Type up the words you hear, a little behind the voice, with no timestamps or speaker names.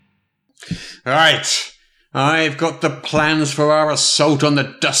Right. I've got the plans for our assault on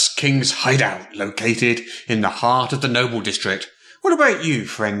the Dust King's hideout, located in the heart of the Noble District. What about you,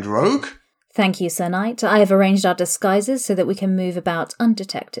 friend Rogue? Thank you, Sir Knight. I have arranged our disguises so that we can move about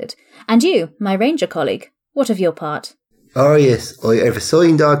undetected. And you, my ranger colleague, what of your part? Ah, yes, I have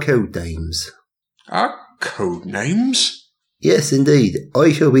assigned our code names. Our code names? Yes, indeed.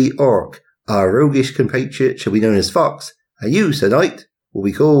 I shall be Orc. Our roguish compatriot shall be known as Fox. And you, Sir Knight, will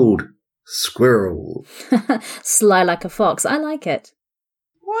be called Squirrel. Sly like a fox. I like it.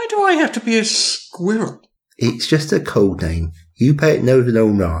 Why do I have to be a squirrel? It's just a code name. You pay it no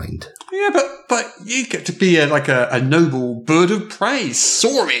mind. Yeah, but you get to be a noble bird of prey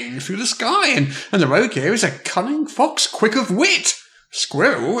soaring through the sky, and the rogue here is a cunning fox quick of wit.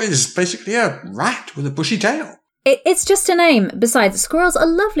 Squirrel is basically a rat with a bushy tail. It's just a name. Besides, squirrels are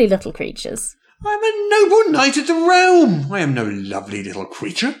lovely little creatures. I'm a noble knight of the realm. I am no lovely little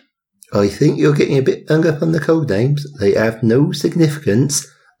creature. I think you're getting a bit hung up on the code names. They have no significance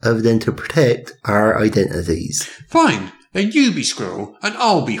other than to protect our identities. Fine, then you be Squirrel and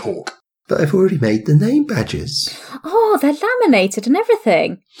I'll be Hawk. But I've already made the name badges. Oh, they're laminated and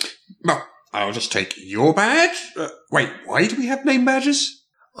everything. Well, I'll just take your badge. Wait, why do we have name badges?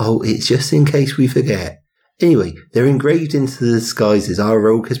 Oh, it's just in case we forget. Anyway, they're engraved into the disguises our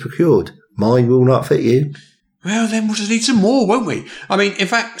rogue has procured. Mine will not fit you. Well, then we'll just need some more, won't we? I mean, in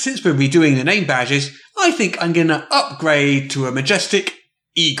fact, since we'll be doing the name badges, I think I'm going to upgrade to a majestic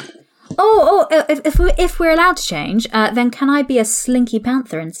eagle. If we're allowed to change, then can I be a slinky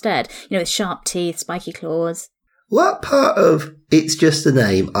panther instead? You know, with sharp teeth, spiky claws. What part of it's just a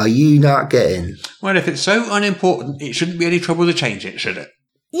name are you not getting? Well, if it's so unimportant, it shouldn't be any trouble to change it, should it?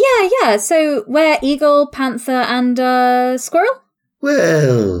 Yeah, so we're eagle, panther and squirrel?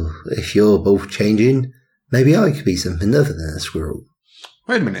 Well, if you're both changing, maybe I could be something other than a squirrel.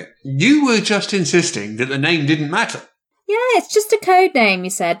 Wait a minute. You were just insisting that the name didn't matter. Yeah, it's just a code name, you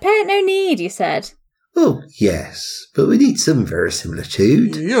said. Pay it no need, you said. Oh, yes, but we need some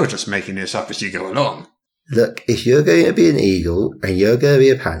verisimilitude. You're just making this up as you go along. Look, if you're going to be an eagle and you're going to be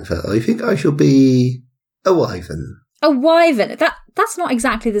a panther, I think I shall be a wyvern. A wyvern? That's not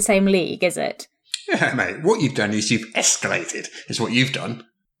exactly the same league, is it? Yeah, mate, what you've done is you've escalated, is what you've done.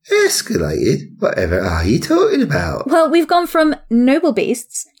 Escalated? Whatever are you talking about? Well, we've gone from noble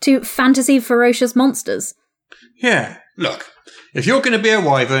beasts to fantasy ferocious monsters. Yeah, look, if you're going to be a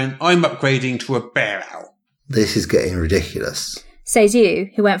wyvern, I'm upgrading to a bear owl. This is getting ridiculous. Says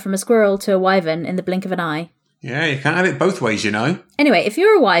you, who went from a squirrel to a wyvern in the blink of an eye. Yeah, you can't have it both ways, you know. Anyway, if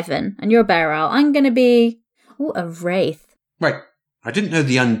you're a wyvern and you're a bear owl, I'm going to be... a wraith. Wait, I didn't know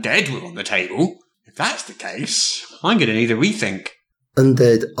the undead were on the table. If that's the case, I'm going to need a rethink.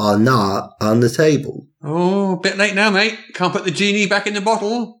 Undead are not on the table. Oh, a bit late now, mate. Can't put the genie back in the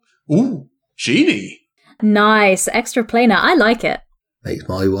bottle. Ooh, genie. Nice, extra planar. I like it. Makes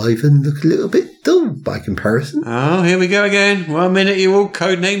my wyvern look a little bit dull by comparison. Oh, here we go again. 1 minute you all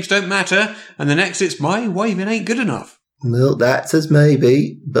code names don't matter, and the next it's my wyvern ain't good enough. Well, that's as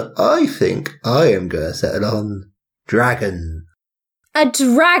maybe, but I think I am going to settle on dragon. A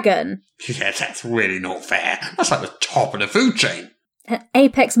dragon? Yeah, that's really not fair. That's like the top of the food chain. An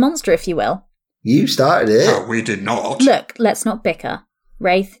apex monster, if you will. You started it. Oh, we did not. Look, let's not bicker.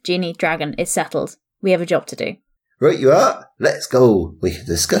 Wraith, genie, dragon, it's settled. We have a job to do. Right you are. Let's go. We can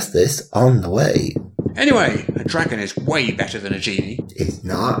discuss this on the way. Anyway, a dragon is way better than a genie. It's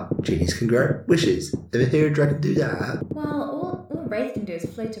not. Genies can grant wishes. Ever hear a dragon do that? Well, all Wraith can do is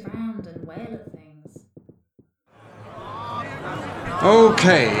float around and wail at things.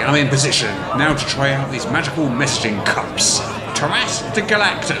 Okay, I'm in position. Now to try out these magical messaging cups. Taras de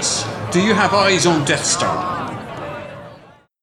Galactus, do you have eyes on Death Star?